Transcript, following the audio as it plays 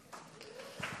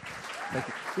Thank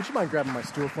you. Would you mind grabbing my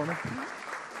stool for me?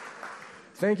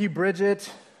 Thank you, Bridget.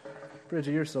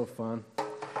 Bridget, you're so fun.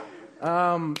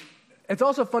 It's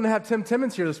also fun to have Tim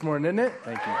Timmons here this morning, isn't it?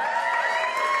 Thank you.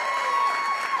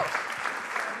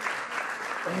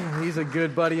 He's a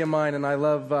good buddy of mine, and I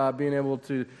love being able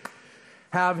to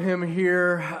have him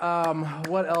here.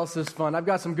 What else is fun? I've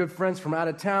got some good friends from out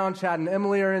of town. Chad and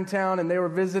Emily are in town, and they were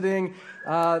visiting.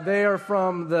 They are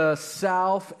from the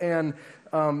South, and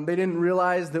they didn't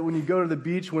realize that when you go to the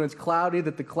beach when it's cloudy,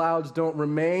 that the clouds don't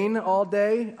remain all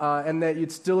day, and that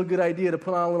it's still a good idea to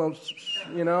put on a little,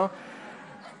 you know.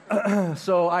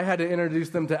 So I had to introduce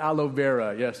them to aloe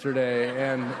vera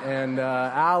yesterday, and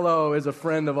aloe is a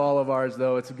friend of all of ours,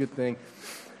 though. It's a good thing.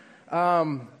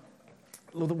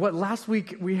 Last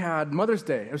week we had Mother's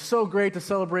Day. It was so great to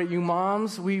celebrate you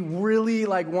moms. We really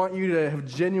want you to have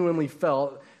genuinely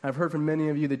felt, I've heard from many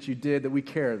of you that you did, that we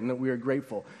cared and that we are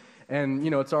grateful. And,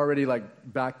 it's already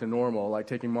back to normal,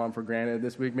 taking mom for granted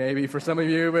this week maybe for some of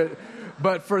you.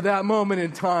 But for that moment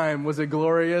in time, was it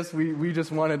glorious? We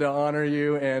just wanted to honor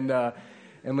you and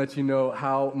let you know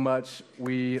how much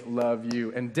we love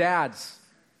you. And dads,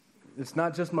 it's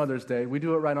not just Mother's Day. We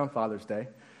do it right on Father's Day.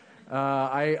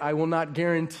 I will not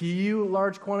guarantee you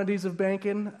large quantities of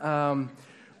bacon,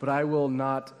 but I will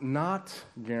not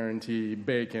guarantee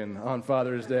bacon on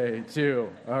Father's Day too,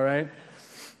 all right?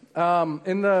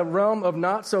 In the realm of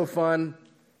not so fun,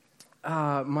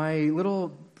 my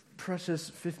little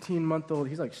precious 15-month-old,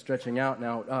 he's stretching out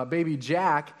now, baby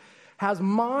Jack has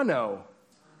mono.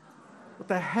 What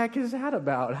the heck is that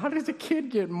about? How does a kid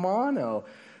get mono?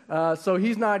 So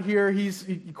he's not here, he's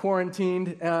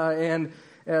quarantined, and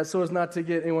so as not to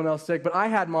get anyone else sick. But I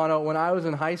had mono when I was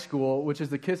in high school, which is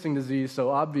the kissing disease, so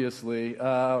obviously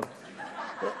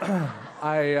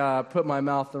I put my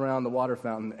mouth around the water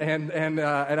fountain, and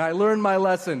I learned my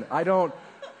lesson. I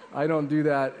don't do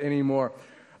that anymore.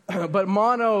 But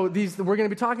mono, we're going to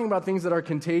be talking about things that are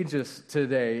contagious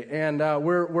today, and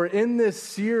we're in this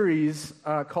series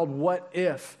called What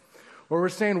If, where we're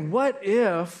saying, what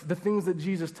if the things that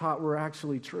Jesus taught were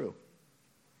actually true?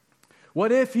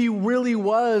 What if he really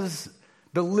was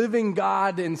the living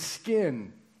God in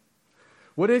skin?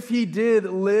 What if he did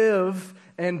live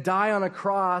and die on a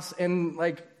cross and,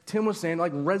 like Tim was saying,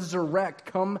 resurrect,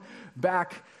 come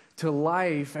back to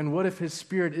life? And what if his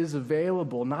Spirit is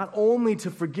available, not only to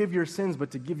forgive your sins,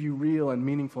 but to give you real and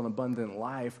meaningful and abundant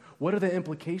life? What are the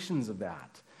implications of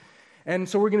that? And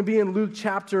so we're going to be in Luke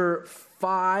chapter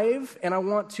 5, and I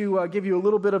want to give you a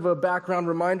little bit of a background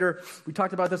reminder. We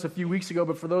talked about this a few weeks ago,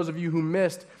 but for those of you who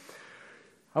missed,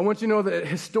 I want you to know that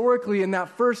historically in that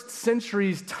first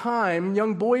century's time,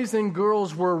 young boys and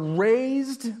girls were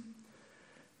raised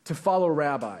to follow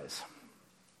rabbis.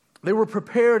 They were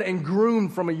prepared and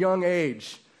groomed from a young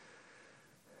age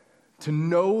to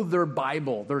know their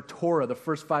Bible, their Torah, the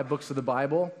first 5 books of the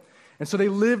Bible. And so they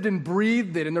lived and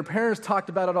breathed it, and their parents talked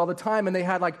about it all the time, and they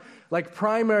had like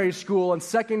primary school and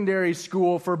secondary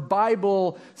school for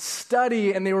Bible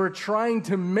study, and they were trying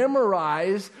to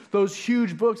memorize those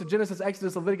huge books of Genesis,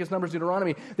 Exodus, Leviticus, Numbers,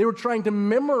 Deuteronomy. They were trying to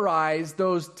memorize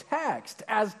those texts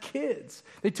as kids.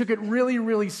 They took it really,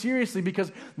 really seriously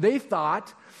because they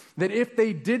thought that if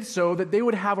they did so, that they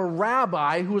would have a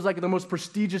rabbi who was the most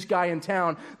prestigious guy in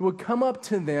town who would come up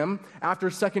to them after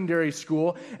secondary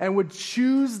school and would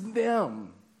choose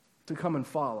them to come and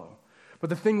follow. But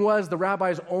the thing was, the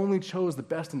rabbis only chose the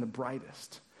best and the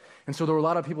brightest. And so there were a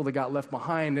lot of people that got left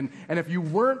behind. And if you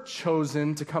weren't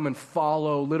chosen to come and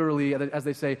follow, literally, as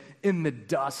they say, in the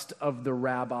dust of the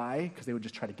rabbi, because they would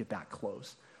just try to get that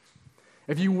close.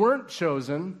 If you weren't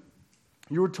chosen,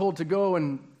 you were told to go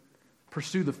and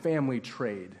pursue the family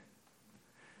trade,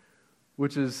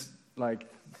 which is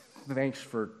thanks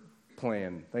for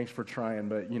playing, thanks for trying,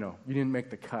 but you didn't make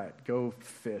the cut. Go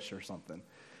fish or something.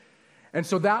 And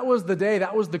so that was the day,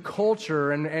 that was the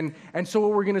culture, and so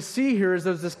what we're going to see here is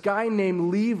there's this guy named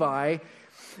Levi,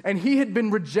 and he had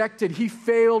been rejected. He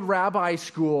failed rabbi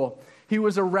school. He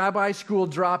was a rabbi school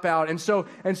dropout.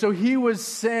 And so he was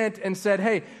sent and said,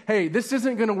 hey, this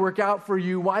isn't going to work out for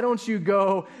you. Why don't you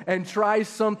go and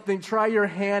try your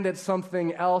hand at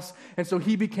something else? And so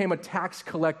he became a tax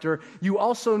collector. You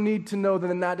also need to know that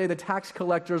in that day, the tax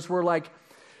collectors were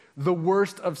the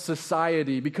worst of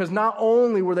society, because not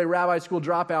only were they rabbi school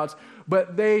dropouts,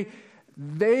 but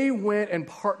they went and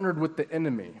partnered with the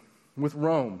enemy, with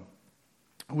Rome,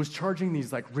 who was charging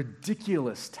these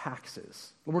ridiculous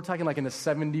taxes. We're talking in the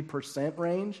 70%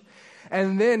 range.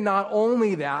 And then not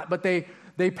only that, but they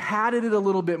padded it a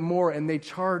little bit more, and they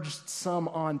charged some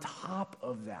on top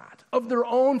of that, of their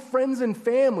own friends and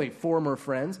family, former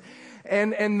friends.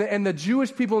 And the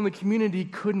Jewish people in the community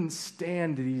couldn't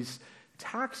stand these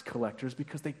tax collectors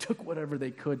because they took whatever they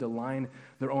could to line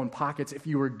their own pockets. If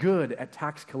you were good at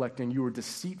tax collecting, you were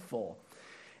deceitful,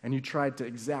 and you tried to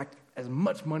exact as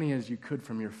much money as you could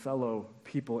from your fellow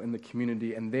people in the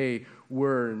community, and they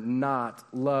were not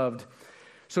loved.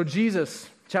 So Jesus,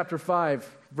 chapter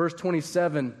 5, verse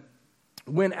 27,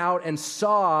 went out and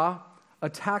saw a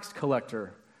tax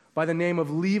collector by the name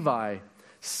of Levi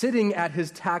sitting at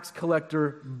his tax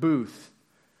collector booth.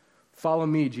 "Follow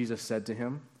me," Jesus said to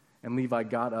him. And Levi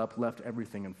got up, left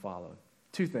everything, and followed.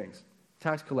 Two things.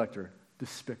 Tax collector,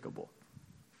 despicable.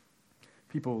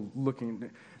 People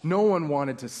looking. No one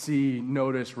wanted to see,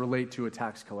 notice, relate to a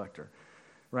tax collector,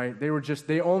 right? They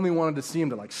only wanted to see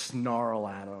him to like snarl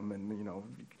at him and,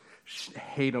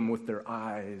 hate him with their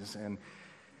eyes. And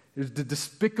it was the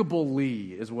Despicable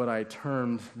Lee is what I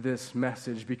termed this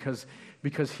message because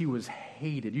he was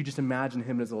hated. You just imagine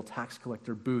him in his little tax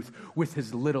collector booth with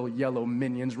his little yellow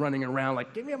minions running around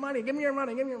like, give me your money, give me your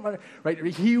money, give me your money. Right?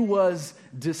 He was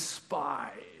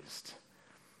despised.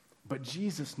 But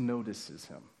Jesus notices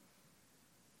him.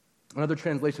 Another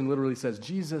translation literally says,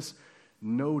 Jesus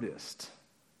noticed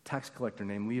a tax collector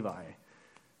named Levi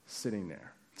sitting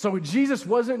there. So Jesus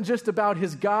wasn't just about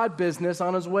his God business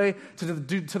on his way to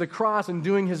the cross and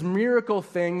doing his miracle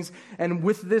things and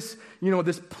with this,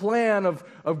 this plan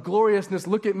of gloriousness,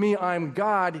 look at me, I'm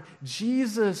God.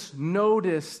 Jesus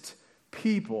noticed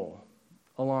people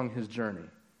along his journey.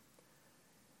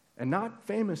 And not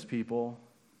famous people,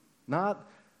 not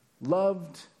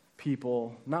loved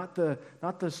people, not the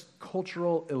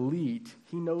cultural elite.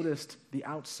 He noticed the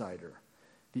outsider,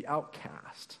 the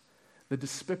outcast, the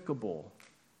despicable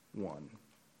one.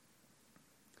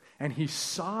 And he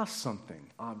saw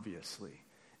something, obviously,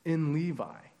 in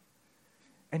Levi.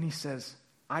 And he says,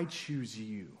 I choose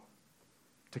you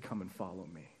to come and follow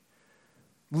me.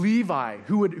 Levi,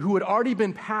 who had already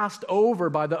been passed over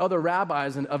by the other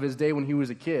rabbis of his day when he was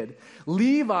a kid.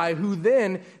 Levi, who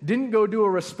then didn't go do a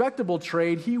respectable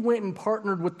trade. He went and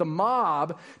partnered with the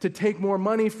mob to take more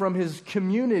money from his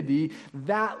community.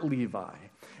 That Levi.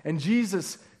 And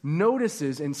Jesus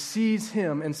notices and sees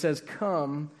him and says,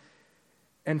 come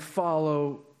and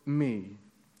follow me.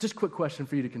 Just a quick question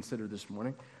for you to consider this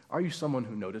morning. Are you someone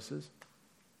who notices?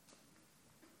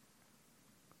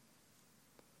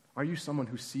 Are you someone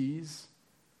who sees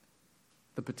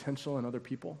the potential in other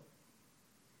people?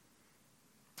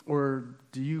 Or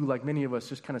do you, like many of us,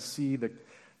 just kind of see the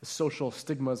social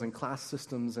stigmas and class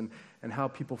systems and how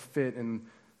people fit in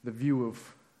the view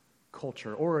of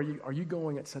culture? Or are you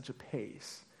going at such a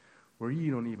pace where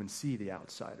you don't even see the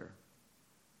outsider?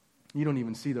 You don't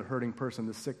even see the hurting person,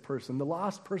 the sick person, the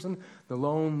lost person, the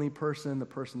lonely person, the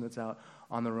person that's out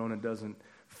on their own and doesn't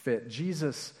fit.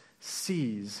 Jesus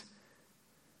sees,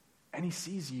 and he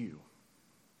sees you.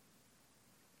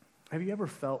 Have you ever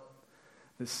felt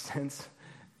this sense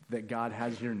that God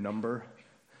has your number?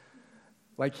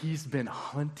 Like he's been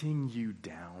hunting you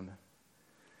down?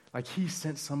 Like he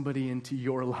sent somebody into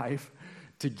your life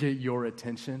to get your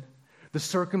attention? The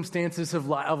circumstances of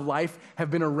life have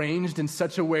been arranged in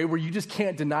such a way where you just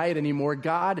can't deny it anymore.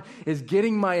 God is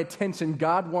getting my attention.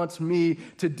 God wants me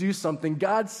to do something.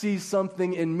 God sees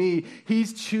something in me.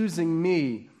 He's choosing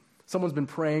me. Someone's been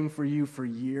praying for you for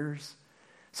years.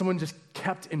 Someone just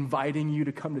kept inviting you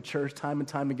to come to church time and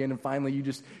time again, and finally you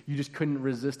just couldn't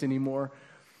resist anymore.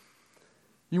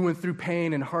 You went through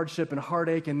pain and hardship and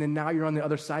heartache, and then now you're on the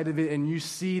other side of it, and you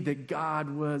see that God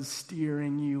was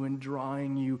steering you and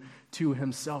drawing you to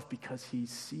himself because he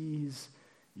sees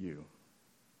you.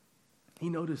 He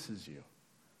notices you.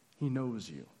 He knows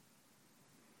you.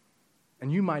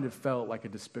 And you might have felt like a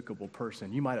despicable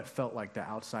person. You might have felt like the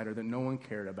outsider that no one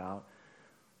cared about.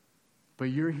 But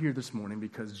you're here this morning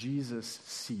because Jesus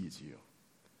sees you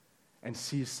and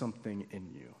sees something in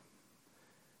you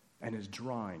and is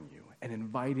drawing you and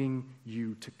inviting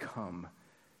you to come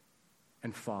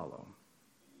and follow.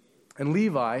 And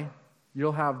Levi,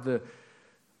 you'll have the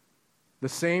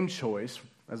same choice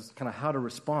as kind of how to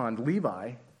respond.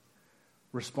 Levi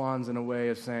responds in a way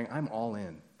of saying, I'm all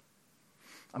in.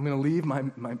 I'm going to leave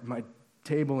my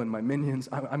table and my minions.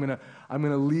 I'm going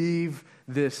to leave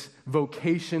this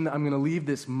vocation. I'm going to leave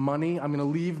this money. I'm going to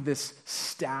leave this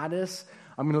status.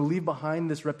 I'm going to leave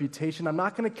behind this reputation. I'm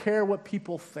not going to care what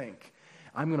people think.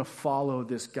 I'm going to follow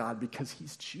this God because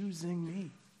he's choosing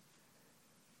me.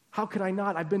 How could I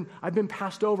not? I've been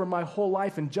passed over my whole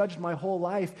life and judged my whole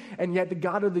life, and yet the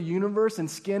God of the universe and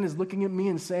skin is looking at me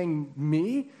and saying,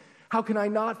 me? How can I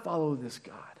not follow this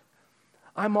God?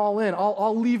 I'm all in.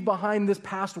 I'll leave behind this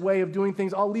past way of doing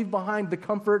things. I'll leave behind the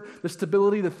comfort, the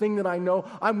stability, the thing that I know.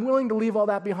 I'm willing to leave all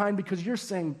that behind because you're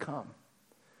saying come.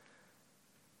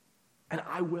 And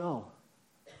I will.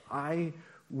 I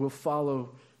will follow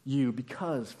you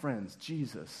because, friends,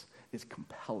 Jesus is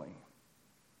compelling.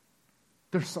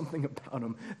 There's something about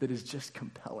him that is just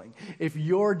compelling. If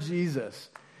your Jesus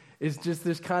is just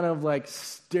this kind of like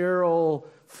sterile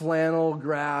flannel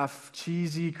graph,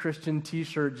 cheesy Christian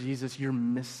t-shirt Jesus, you're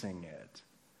missing it.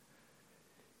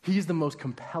 He's the most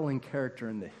compelling character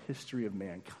in the history of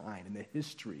mankind, in the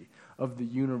history of the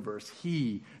universe.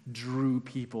 He drew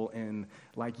people in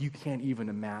like you can't even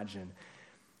imagine.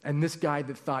 And this guy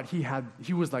that thought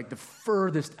he was like the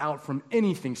furthest out from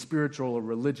anything spiritual or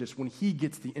religious, when he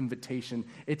gets the invitation,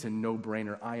 it's a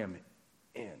no-brainer. I am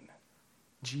in.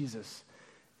 Jesus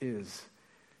is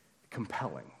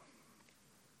compelling.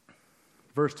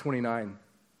 Verse 29,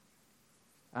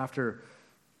 after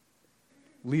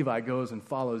Levi goes and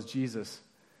follows Jesus,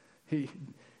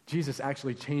 Jesus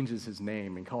actually changes his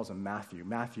name and calls him Matthew.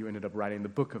 Matthew ended up writing the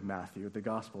book of Matthew, the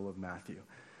Gospel of Matthew.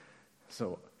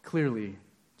 So clearly,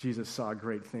 Jesus saw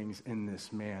great things in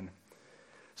this man.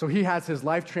 So he has his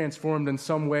life transformed in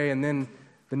some way, and then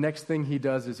the next thing he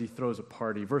does is he throws a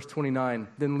party. Verse 29,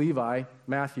 then Levi,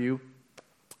 Matthew,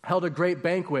 held a great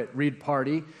banquet, read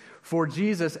party, for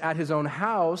Jesus at his own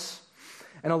house,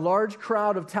 and a large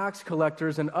crowd of tax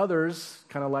collectors and others,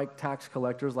 kind of like tax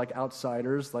collectors, like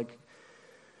outsiders, like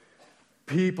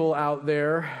people out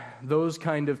there, those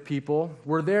kind of people,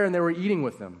 were there and they were eating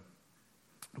with them.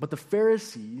 But the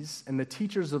Pharisees and the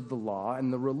teachers of the law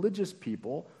and the religious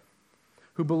people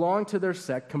who belonged to their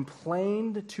sect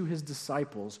complained to his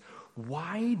disciples,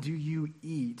 "Why do you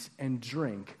eat and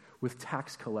drink with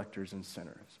tax collectors and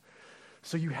sinners?"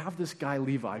 So you have this guy,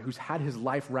 Levi, who's had his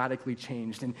life radically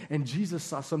changed, and Jesus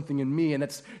saw something in me, and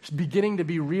it's beginning to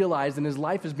be realized, and his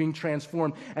life is being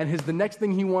transformed, and the next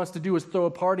thing he wants to do is throw a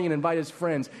party and invite his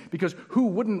friends, because who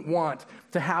wouldn't want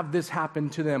to have this happen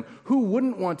to them? Who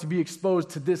wouldn't want to be exposed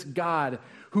to this God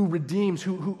who redeems,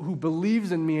 who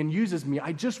believes in me and uses me?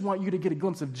 I just want you to get a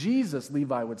glimpse of Jesus,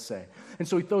 Levi would say. And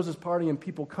so he throws his party, and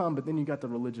people come, but then you got the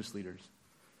religious leaders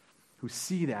who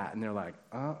see that, and they're like,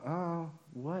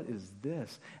 what is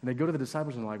this? And they go to the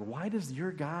disciples and they're like, why does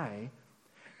your guy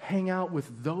hang out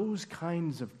with those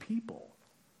kinds of people?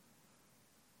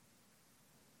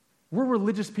 We're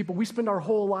religious people. We spend our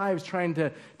whole lives trying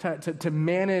to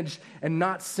manage and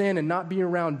not sin and not be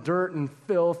around dirt and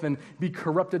filth and be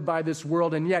corrupted by this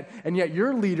world. And yet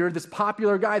your leader, this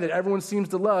popular guy that everyone seems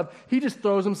to love, he just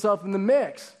throws himself in the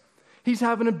mix. He's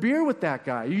having a beer with that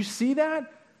guy. You see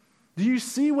that? Do you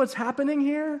see what's happening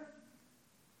here?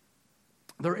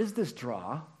 There is this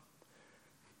draw,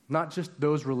 not just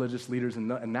those religious leaders in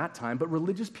that time, but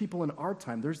religious people in our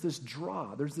time. There's this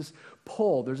draw, there's this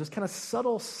pull, there's this kind of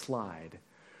subtle slide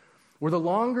where the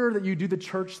longer that you do the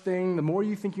church thing, the more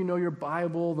you think you know your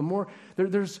Bible, the more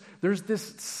there's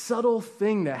this subtle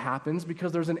thing that happens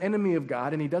because there's an enemy of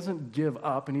God and he doesn't give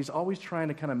up and he's always trying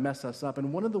to kind of mess us up.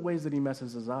 And one of the ways that he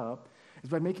messes us up is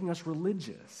by making us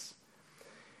religious.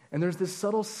 And there's this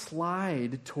subtle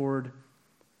slide toward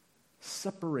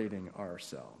separating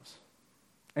ourselves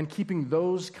and keeping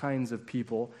those kinds of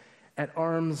people at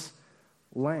arm's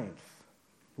length.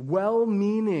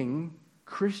 Well-meaning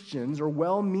Christians or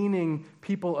well-meaning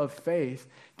people of faith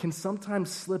can sometimes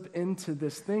slip into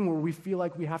this thing where we feel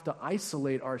like we have to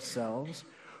isolate ourselves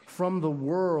from the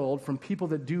world, from people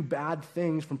that do bad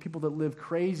things, from people that live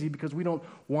crazy because we don't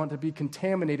want to be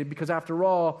contaminated because after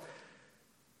all,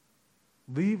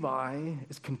 Levi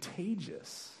is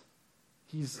contagious.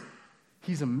 He's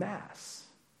a mess.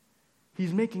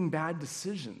 He's making bad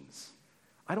decisions.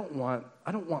 I don't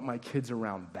want my kids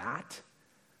around that.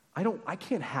 I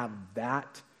can't have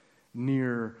that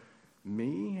near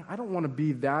me. I don't want to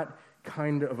be that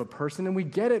kind of a person. And we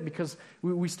get it because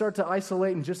we start to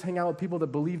isolate and just hang out with people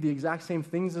that believe the exact same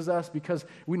things as us because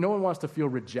no one wants to feel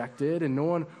rejected and no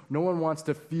one wants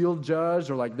to feel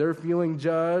judged or like they're feeling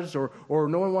judged or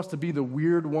no one wants to be the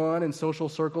weird one in social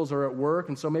circles or at work.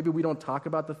 And so maybe we don't talk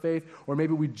about the faith or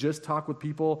maybe we just talk with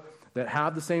people that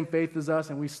have the same faith as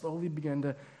us and we slowly begin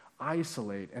to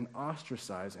isolate and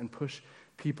ostracize and push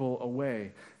people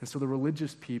away. And so the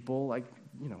religious people,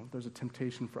 there's a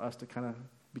temptation for us to kind of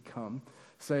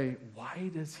say, why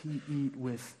does he eat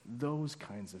with those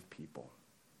kinds of people?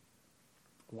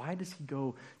 Why does he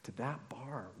go to that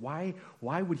bar? Why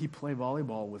would he play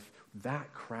volleyball with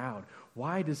that crowd?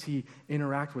 Why does he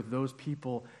interact with those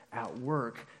people at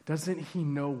work? Doesn't he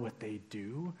know what they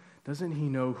do? Doesn't he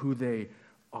know who they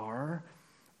are?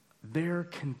 They're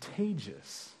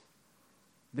contagious.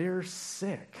 They're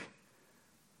sick.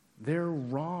 They're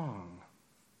wrong.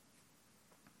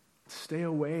 Stay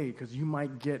away because you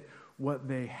might get what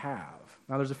they have.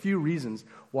 Now, there's a few reasons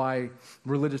why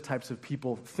religious types of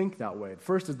people think that way.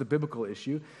 First is the biblical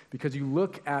issue, because you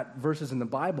look at verses in the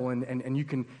Bible and you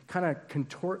can kind of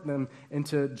contort them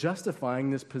into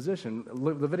justifying this position.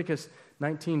 Leviticus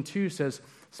 19:2 says,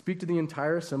 "Speak to the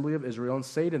entire assembly of Israel and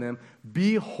say to them,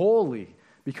 'Be holy,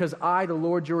 because I, the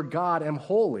Lord your God, am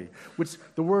holy,'" which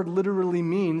the word literally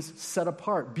means set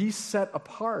apart. Be set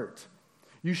apart.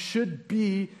 You should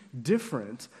be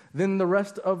different than the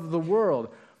rest of the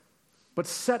world. But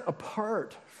set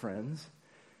apart, friends,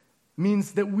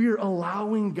 means that we're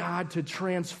allowing God to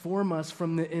transform us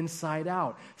from the inside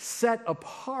out. Set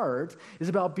apart is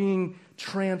about being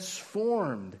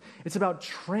transformed. It's about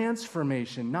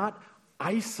transformation, not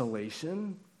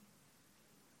isolation.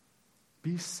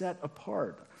 Be set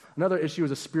apart. Another issue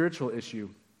is a spiritual issue.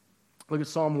 Look at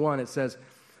Psalm 1. It says,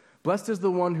 "Blessed is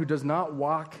the one who does not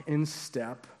walk in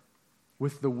step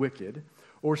with the wicked,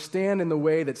 or stand in the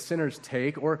way that sinners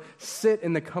take, or sit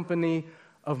in the company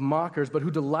of mockers, but who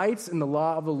delights in the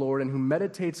law of the Lord and who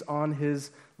meditates on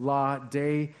his law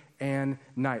day and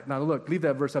night." Now look, leave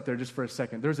that verse up there just for a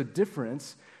second. There's a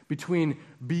difference between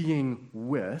being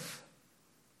with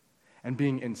and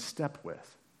being in step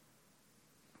with.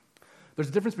 There's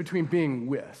a difference between being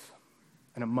with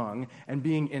and among and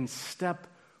being in step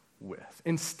with.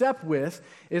 In step with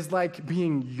is like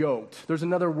being yoked. There's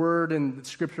another word in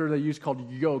Scripture they use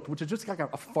called yoked, which is just like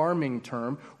a farming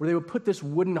term where they would put this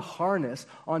wooden harness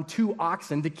on two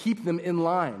oxen to keep them in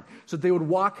line so that they would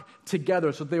walk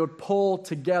together, so that they would pull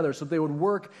together, so that they would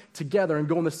work together and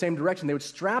go in the same direction. They would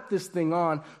strap this thing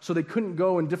on so they couldn't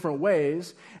go in different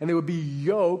ways, and they would be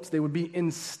yoked, they would be in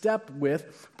step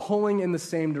with, pulling in the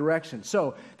same direction.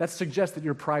 So that suggests that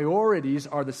your priorities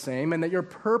are the same and that your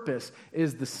purpose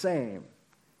is the same.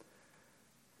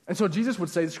 And so Jesus would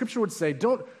say, the Scripture would say,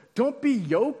 don't be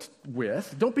yoked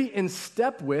with, don't be in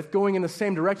step with, going in the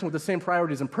same direction with the same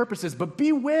priorities and purposes, but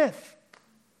be with.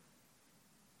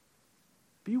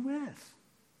 Be with.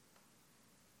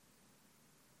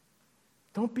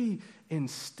 Don't be in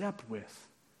step with,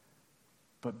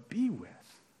 but be with.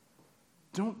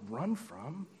 Don't run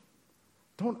from.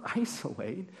 Don't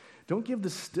isolate. Don't give the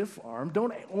stiff arm.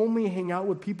 Don't only hang out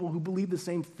with people who believe the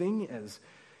same thing as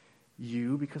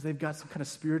you because they've got some kind of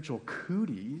spiritual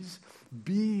cooties.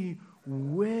 Be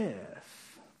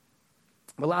with.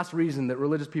 The last reason that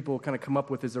religious people kind of come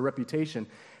up with is a reputation.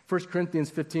 1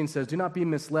 Corinthians 15 says, "Do not be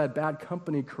misled. Bad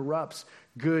company corrupts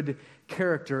good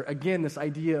character." Again, this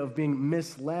idea of being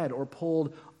misled or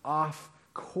pulled off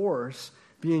course,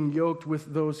 being yoked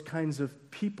with those kinds of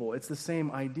people. It's the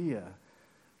same idea.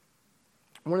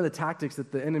 One of the tactics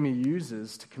that the enemy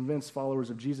uses to convince followers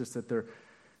of Jesus that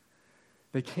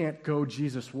they can't go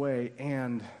Jesus' way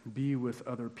and be with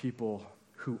other people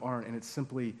who aren't, and it's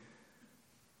simply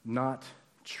not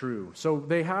true. So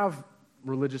they have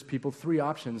religious people three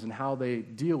options in how they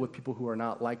deal with people who are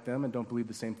not like them and don't believe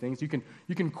the same things. You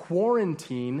can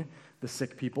quarantine the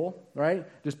sick people, right?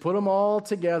 Just put them all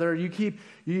together.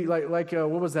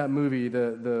 What was that movie,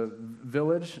 the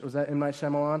Village? Was that M. Night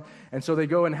Shyamalan? And so they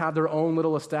go and have their own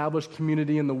little established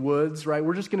community in the woods, right?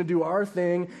 We're just going to do our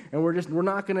thing, and we're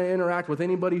not going to interact with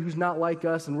anybody who's not like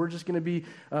us, and we're just going to be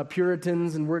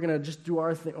Puritans, and we're going to just do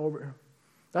our thing over.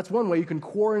 That's one way you can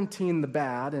quarantine the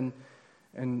bad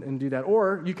and do that.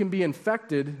 Or you can be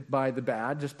infected by the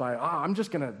bad just by, I'm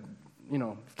just going to, if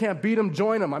you can't beat them,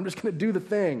 join them. I'm just going to do the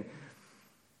thing.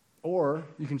 Or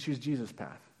you can choose Jesus'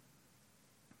 path,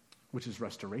 which is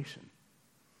restoration.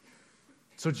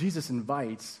 So Jesus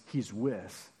invites, he's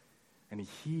with, and he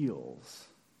heals,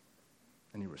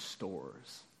 and he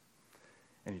restores,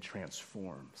 and he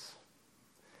transforms,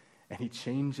 and he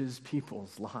changes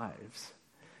people's lives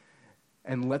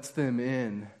and lets them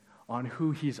in on who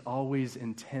he's always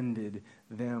intended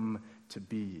them to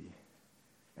be.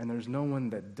 And there's no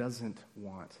one that doesn't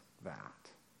want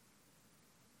that.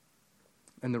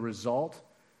 And the result,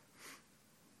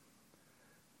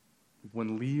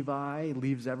 when Levi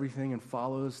leaves everything and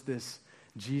follows this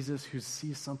Jesus who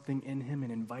sees something in him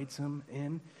and invites him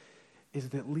in, is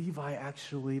that Levi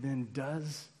actually then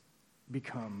does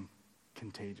become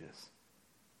contagious.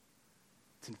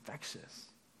 It's infectious.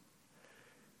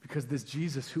 Because this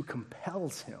Jesus who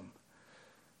compels him,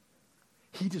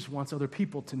 he just wants other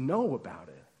people to know about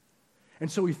it.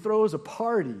 And so he throws a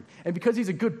party. And because he's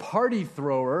a good party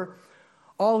thrower,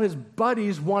 all his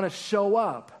buddies want to show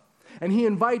up. And he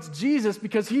invites Jesus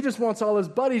because he just wants all his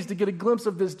buddies to get a glimpse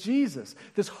of this Jesus,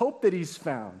 this hope that he's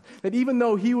found. That even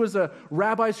though he was a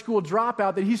rabbi school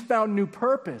dropout, that he's found new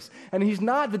purpose. And he's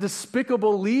not the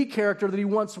despicable Lee character that he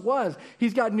once was.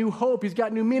 He's got new hope. He's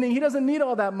got new meaning. He doesn't need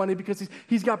all that money because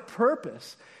he's got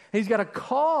purpose. He's got a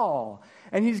call.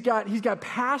 And he's got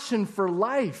passion for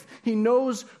life. He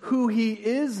knows who he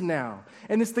is now.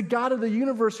 And it's the God of the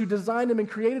universe who designed him and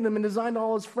created him and designed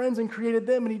all his friends and created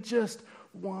them. And he just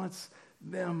wants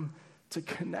them to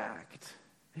connect.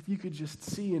 If you could just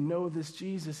see and know this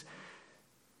Jesus,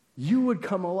 you would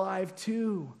come alive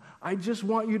too. I just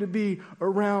want you to be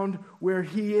around where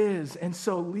he is. And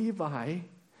so Levi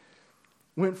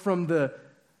went from the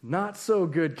not so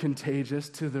good contagious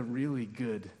to the really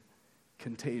good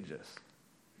contagious.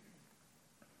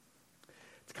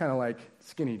 It's kind of like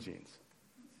skinny jeans,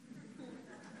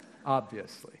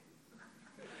 obviously.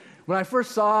 When I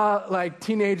first saw like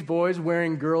teenage boys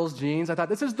wearing girls' jeans, I thought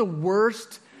this is the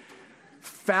worst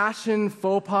fashion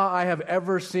faux pas I have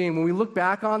ever seen. When we look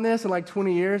back on this in like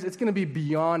 20 years, it's going to be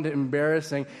beyond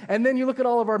embarrassing. And then you look at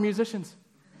all of our musicians.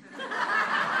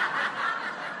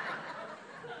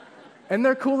 And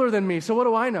they're cooler than me, so what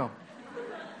do I know?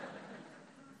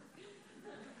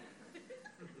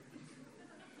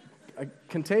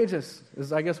 Contagious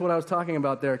is, I guess, what I was talking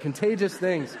about there. Contagious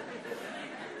things.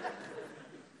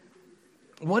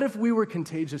 What if we were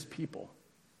contagious people?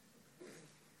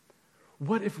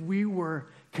 What if we were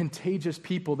contagious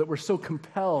people that were so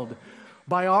compelled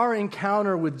by our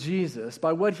encounter with Jesus,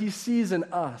 by what he sees in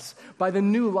us, by the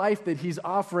new life that he's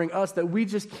offering us, that we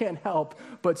just can't help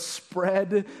but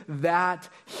spread that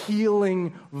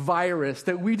healing virus,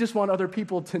 that we just want other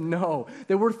people to know,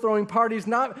 that we're throwing parties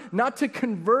not to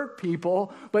convert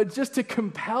people, but just to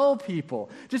compel people,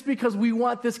 just because we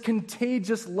want this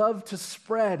contagious love to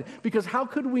spread. Because how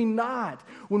could we not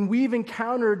when we've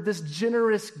encountered this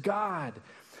generous God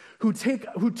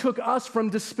who took us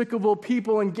from despicable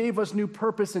people and gave us new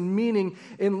purpose and meaning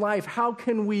in life? How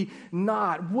can we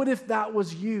not? What if that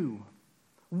was you?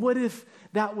 What if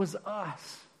that was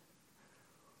us?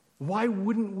 Why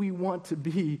wouldn't we want to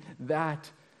be that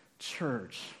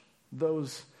church,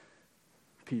 those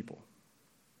people?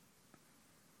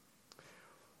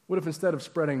 What if instead of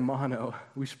spreading mono,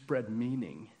 we spread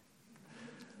meaning?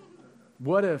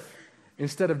 What if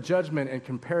instead of judgment and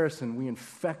comparison, we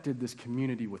infected this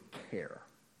community with care?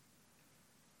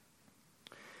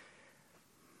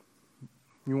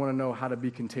 You want to know how to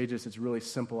be contagious? It's really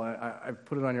simple. I've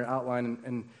put it on your outline,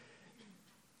 and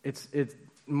it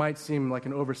might seem like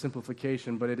an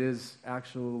oversimplification, but it is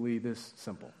actually this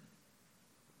simple.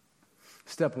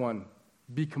 Step 1,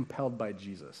 be compelled by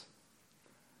Jesus.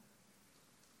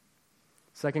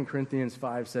 2 Corinthians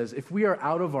 5 says, if we are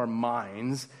out of our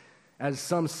minds, as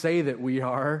some say that we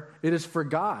are, it is for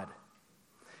God.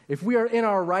 If we are in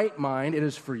our right mind, it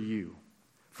is for you.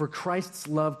 For Christ's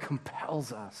love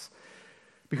compels us,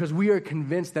 because we are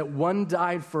convinced that one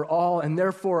died for all, and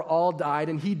therefore all died,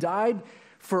 and he died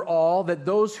for all, that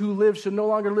those who live should no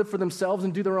longer live for themselves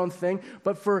and do their own thing,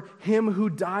 but for him who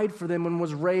died for them and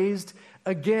was raised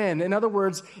again. In other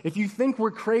words, if you think we're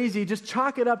crazy, just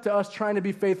chalk it up to us trying to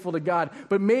be faithful to God.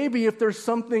 But maybe if there's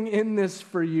something in this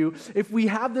for you, if we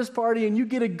have this party and you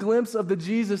get a glimpse of the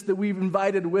Jesus that we've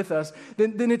invited with us,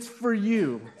 then it's for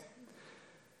you.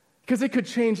 Because it could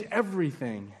change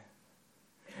everything.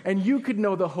 And you could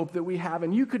know the hope that we have,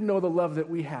 and you could know the love that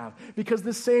we have. Because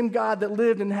the same God that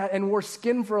lived and wore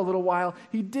skin for a little while,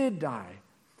 he did die.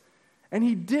 And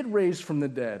he did raise from the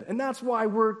dead. And that's why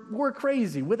we're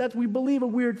crazy. We believe a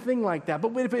weird thing like that.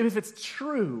 But if it's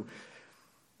true,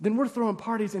 then we're throwing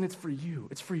parties, and it's for you.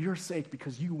 It's for your sake,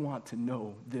 because you want to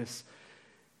know this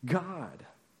God.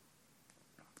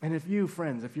 And if you,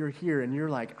 friends, if you're here and you're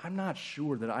like, I'm not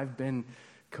sure that I've been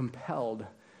compelled,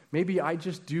 maybe I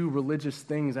just do religious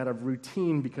things out of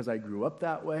routine because I grew up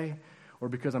that way, or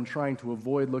because I'm trying to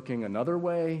avoid looking another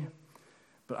way,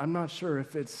 but I'm not sure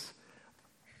if it's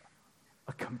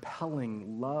a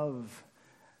compelling love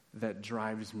that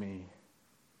drives me.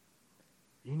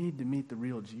 You need to meet the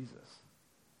real Jesus.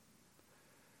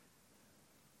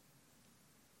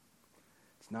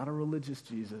 It's not a religious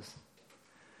Jesus.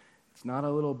 It's not a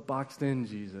little boxed-in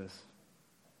Jesus.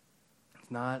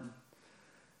 It's not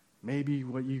maybe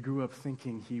what you grew up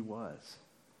thinking he was.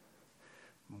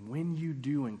 When you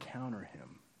do encounter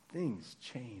him, things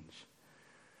change.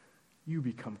 You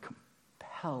become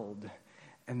compelled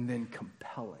and then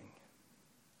compelling.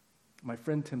 My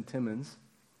friend Tim Timmons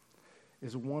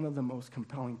is one of the most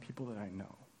compelling people that I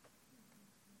know.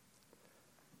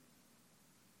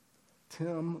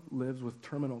 Tim lives with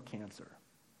terminal cancer.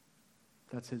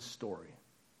 That's his story.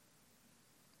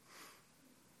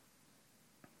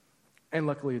 And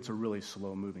luckily, it's a really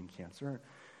slow-moving cancer.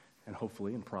 And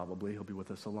hopefully and probably he'll be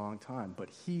with us a long time. But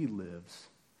he lives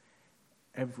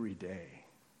every day,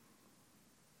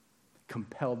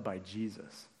 compelled by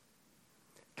Jesus,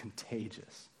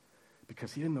 contagious,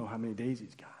 because he didn't know how many days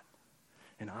he's got.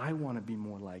 And I want to be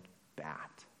more like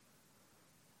that.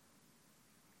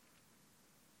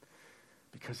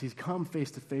 Because he's come face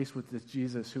to face with this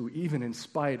Jesus who, even in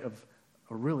spite of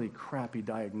a really crappy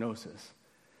diagnosis,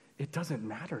 it doesn't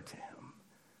matter to him.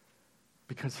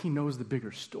 Because he knows the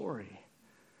bigger story.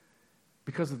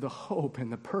 Because of the hope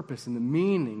and the purpose and the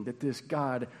meaning that this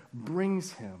God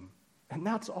brings him. And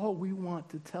that's all we want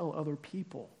to tell other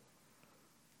people.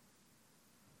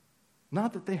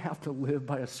 Not that they have to live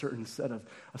by a certain set of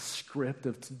a script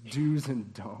of do's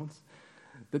and don'ts.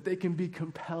 That they can be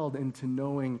compelled into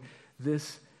knowing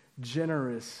this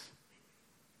generous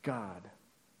God.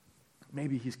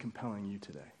 Maybe he's compelling you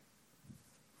today.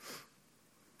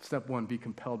 Step 1, be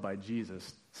compelled by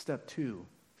Jesus. Step 2,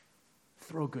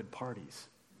 throw good parties.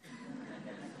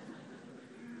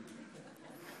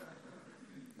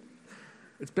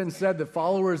 It's been said that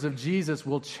followers of Jesus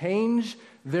will change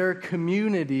their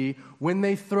community when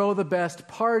they throw the best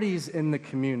parties in the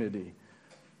community.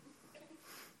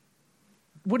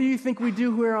 What do you think we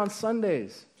do here on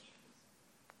Sundays?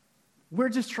 We're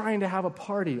just trying to have a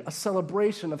party, a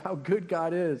celebration of how good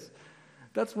God is.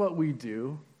 That's what we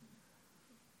do.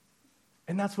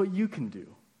 And that's what you can do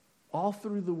all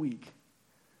through the week.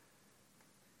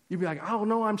 You'd be like, oh,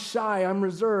 no, I'm shy, I'm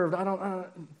reserved, I don't.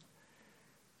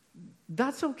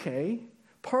 That's okay.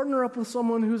 Partner up with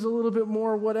someone who's a little bit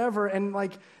more whatever and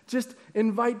just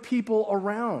invite people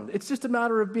around. It's just a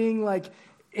matter of being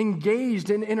engaged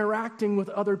and interacting with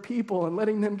other people and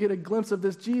letting them get a glimpse of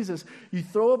this Jesus. You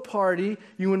throw a party,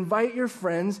 you invite your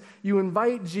friends, you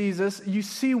invite Jesus, you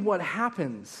see what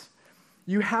happens.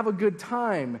 You have a good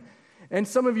time. And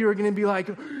some of you are going to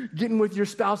be getting with your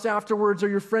spouse afterwards or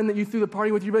your friend that you threw the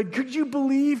party with. You're like, could you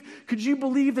believe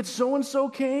that so-and-so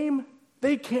came?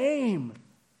 They came.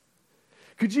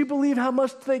 Could you believe how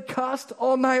much they cussed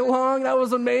all night long? That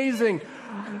was amazing.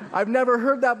 I've never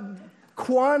heard that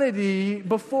quantity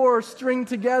before string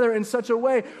together in such a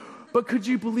way. But could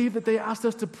you believe that they asked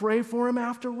us to pray for him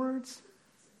afterwards?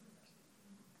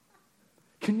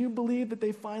 Can you believe that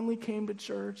they finally came to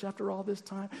church after all this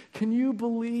time? Can you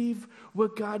believe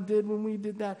what God did when we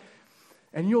did that?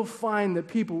 And you'll find that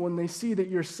people, when they see that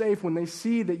you're safe, when they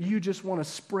see that you just want to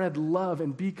spread love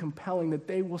and be compelling, that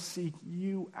they will seek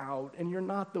you out. And you're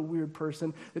not the weird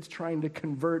person that's trying to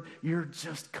convert. You're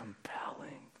just compelling.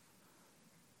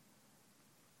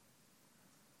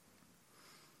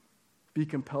 Be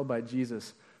compelled by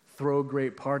Jesus. Throw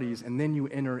great parties, and then you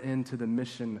enter into the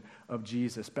mission of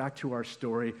Jesus. Back to our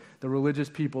story. The religious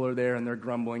people are there, and they're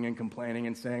grumbling and complaining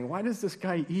and saying, why does this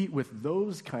guy eat with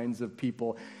those kinds of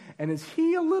people? And is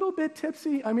he a little bit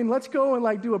tipsy? Let's go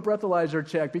and do a breathalyzer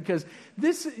check, because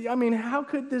how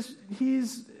could this,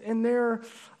 he's in there.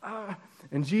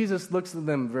 And Jesus looks at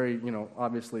them very,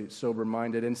 obviously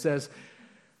sober-minded and says,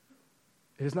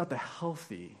 it is not the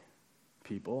healthy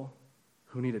people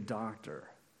who need a doctor,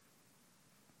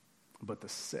 but the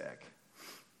sick.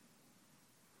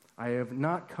 I have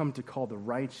not come to call the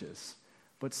righteous,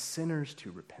 but sinners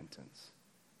to repentance.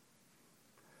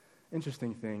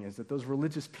 Interesting thing is that those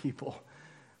religious people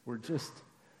were just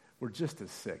as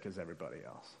sick as everybody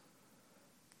else.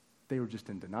 They were just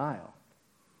in denial.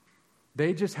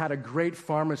 They just had a great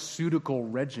pharmaceutical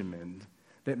regimen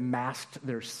that masked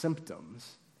their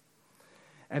symptoms.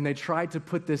 And they tried to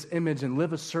put this image and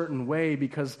live a certain way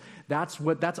because that's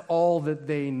all that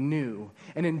they knew.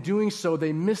 And in doing so,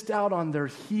 they missed out on their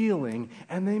healing,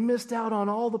 and they missed out on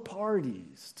all the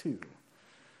parties too.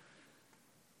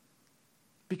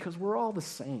 Because we're all the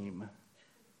same.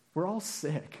 We're all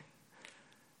sick.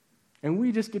 And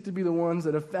we just get to be the ones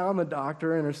that have found the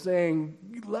doctor and are saying,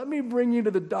 let me bring you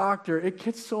to the doctor. It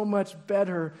gets so much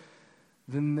better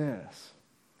than this.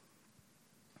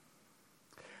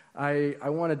 I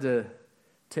wanted to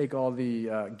take all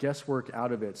the guesswork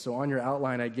out of it. So on your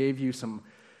outline, I gave you some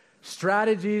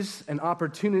strategies and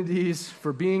opportunities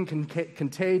for being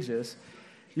contagious.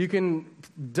 You can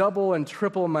double and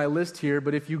triple my list here,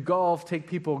 but if you golf, take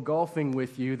people golfing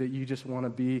with you that you just want to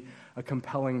be a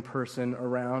compelling person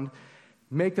around.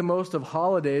 Make the most of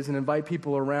holidays and invite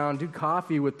people around. Do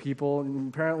coffee with people,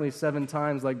 apparently 7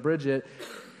 times like Bridget.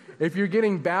 If you're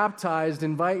getting baptized,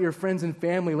 invite your friends and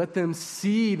family. Let them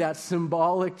see that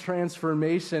symbolic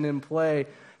transformation in play.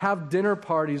 Have dinner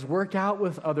parties. Work out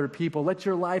with other people. Let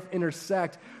your life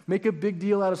intersect. Make a big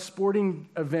deal out of sporting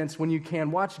events when you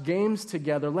can. Watch games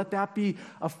together. Let that be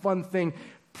a fun thing.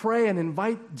 pray and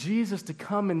invite Jesus to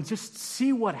come and just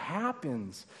see what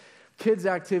happens. Kids'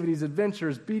 activities,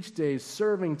 adventures, beach days,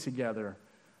 serving together.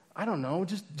 I don't know,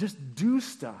 just do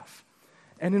stuff.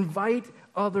 And invite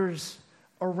others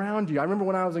around you. I remember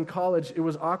when I was in college, it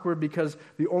was awkward because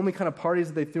the only kind of parties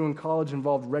that they threw in college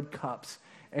involved red cups.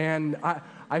 And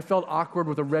I felt awkward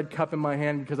with a red cup in my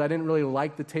hand because I didn't really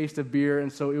like the taste of beer,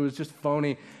 and so it was just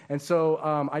phony. And so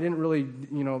I didn't really,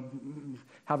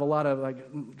 have a lot of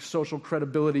social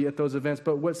credibility at those events.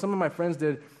 But what some of my friends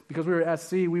did, because we were at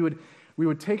SC, we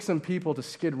would take some people to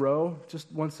Skid Row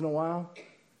just once in a while,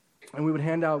 and we would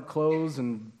hand out clothes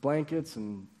and blankets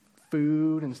and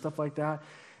food and stuff like that.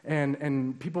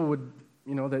 And people would,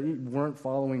 that weren't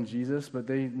following Jesus, but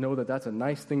they know that that's a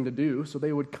nice thing to do, so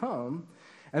they would come.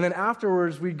 And then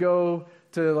afterwards, we'd go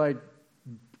to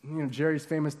Jerry's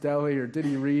Famous Deli or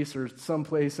Diddy Reese or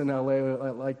someplace in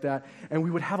LA like that, and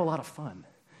we would have a lot of fun.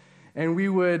 And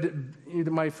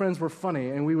my friends were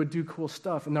funny, and we would do cool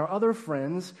stuff. And our other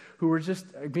friends who were just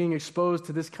being exposed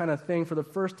to this kind of thing for the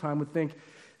first time would think,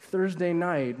 Thursday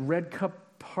night, red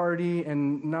cup party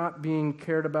and not being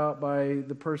cared about by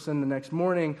the person the next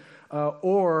morning,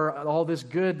 or all this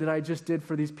good that I just did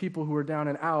for these people who were down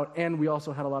and out, and we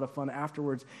also had a lot of fun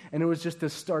afterwards. And it was just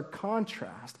this stark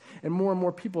contrast. And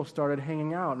more people started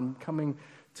hanging out and coming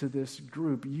to this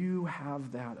group. You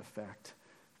have that effect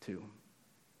too.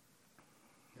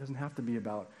 It doesn't have to be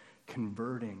about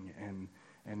converting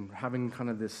and having kind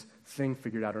of this thing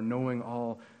figured out or knowing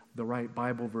all the right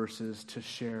Bible verses to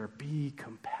share. Be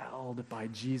compelled by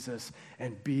Jesus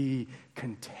and be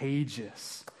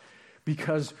contagious.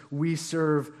 Because we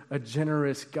serve a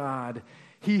generous God.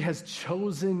 He has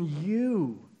chosen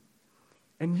you.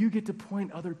 And you get to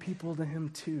point other people to him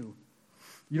too.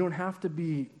 You don't have to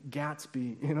be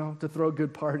Gatsby, to throw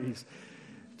good parties.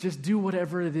 Just do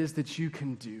whatever it is that you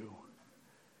can do.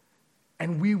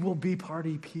 And we will be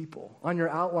party people. On your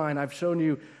outline, I've shown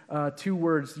you 2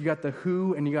 words. You got the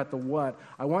who and you got the what.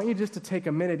 I want you just to take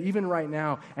a minute, even right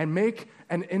now, and make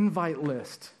an invite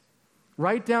list.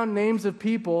 Write down names of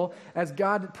people as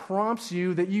God prompts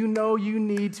you that you know you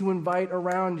need to invite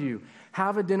around you.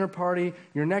 Have a dinner party,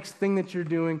 your next thing that you're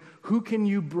doing. Who can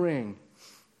you bring?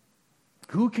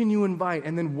 Who can you invite?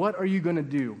 And then what are you going to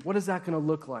do? What is that going to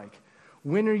look like?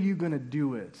 When are you going to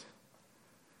do it?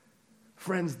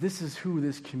 Friends, this is who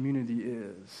this community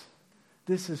is.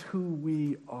 This is who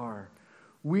we are.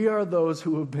 We are those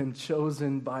who have been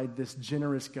chosen by this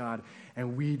generous God,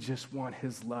 and we just want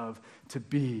his love to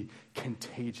be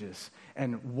contagious.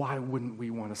 And why wouldn't we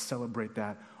want to celebrate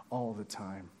that all the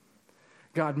time?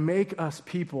 God, make us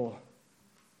people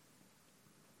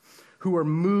who are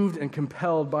moved and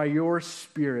compelled by your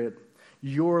Spirit,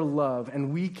 your love,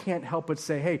 and we can't help but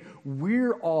say, hey,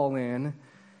 we're all in.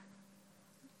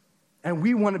 And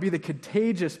we want to be the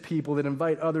contagious people that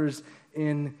invite others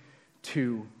in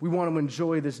too. We want to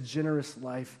enjoy this generous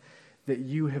life that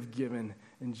you have given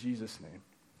in Jesus' name.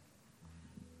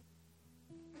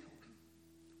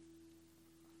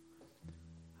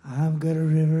 I've got a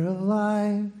river of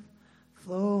life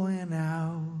flowing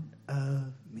out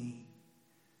of me.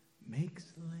 Makes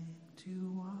the lame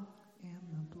to walk and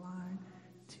the blind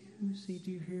to see. Do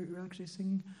you hear it actually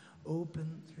singing?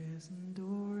 Opens prison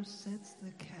doors, sets the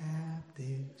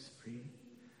captives free.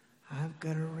 I've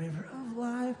got a river of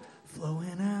life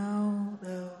flowing out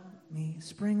of me.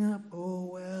 Spring up, oh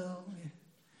well,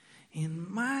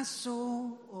 in my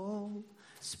soul.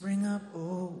 Spring up,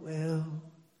 oh well,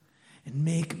 and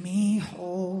make me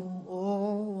whole.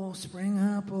 Oh, spring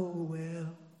up, oh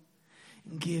well,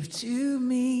 and give to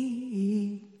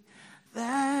me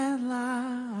that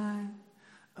life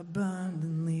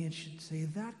abundantly. It should say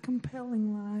that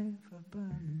compelling life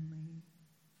abundantly.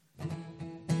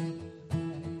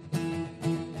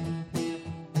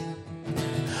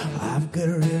 I've got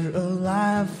a river of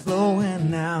life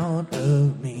flowing out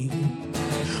of me.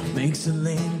 Makes the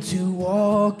lame to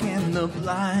walk and the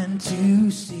blind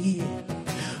to see.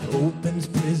 Opens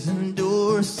prison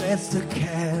doors, sets the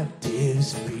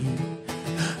captives free.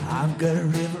 I've got a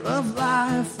river of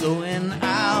life flowing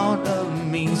out of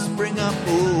me. Spring up,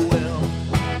 oh well,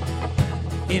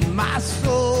 in my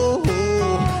soul.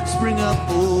 Spring up,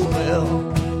 oh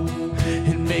well,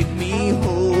 and make me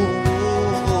whole.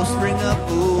 Spring up,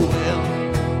 oh well,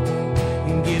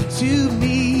 and give to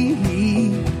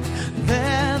me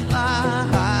that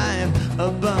life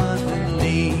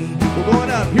abundantly. We're going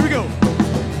up, here we go.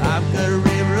 I've got a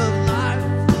river of life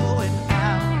flowing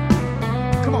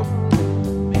out. Come on.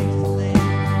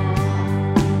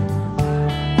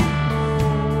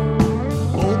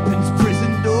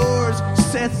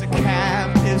 Sets the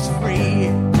captives free.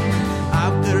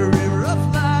 I've got a river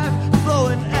of life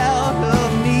flowing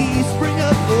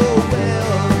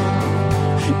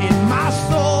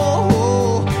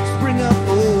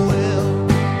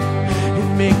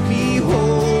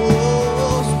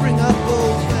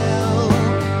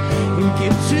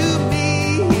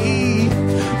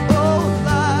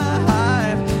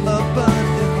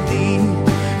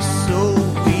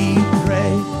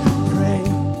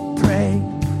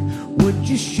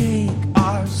you shake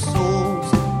our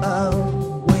souls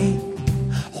awake?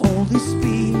 Holy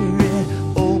Spirit,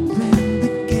 open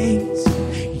the gates.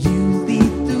 You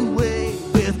lead the way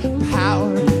with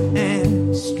power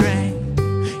and strength.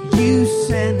 You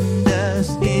send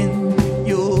us in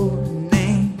your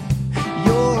name.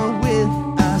 You're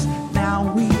with us,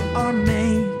 now we are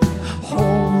made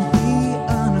holy,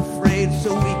 unafraid,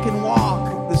 so we can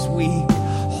walk this week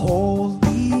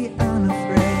holy,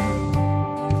 unafraid.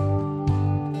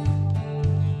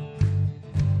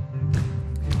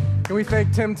 Can we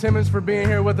thank Tim Timmons for being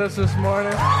here with us this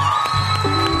morning?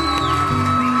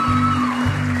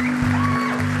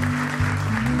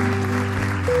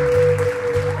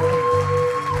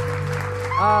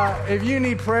 If you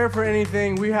need prayer for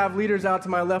anything, we have leaders out to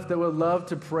my left that would love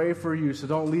to pray for you, so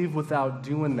don't leave without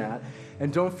doing that.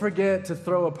 And don't forget to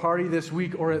throw a party this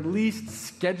week, or at least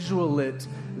schedule it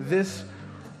this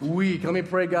week. Let me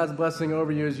pray God's blessing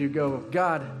over you as you go.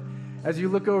 God, as you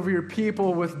look over your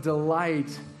people with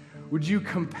delight, would you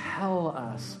compel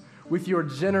us with your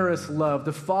generous love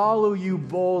to follow you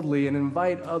boldly and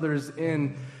invite others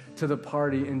in to the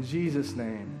party. In Jesus'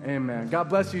 name, amen. God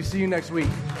bless you. See you next week.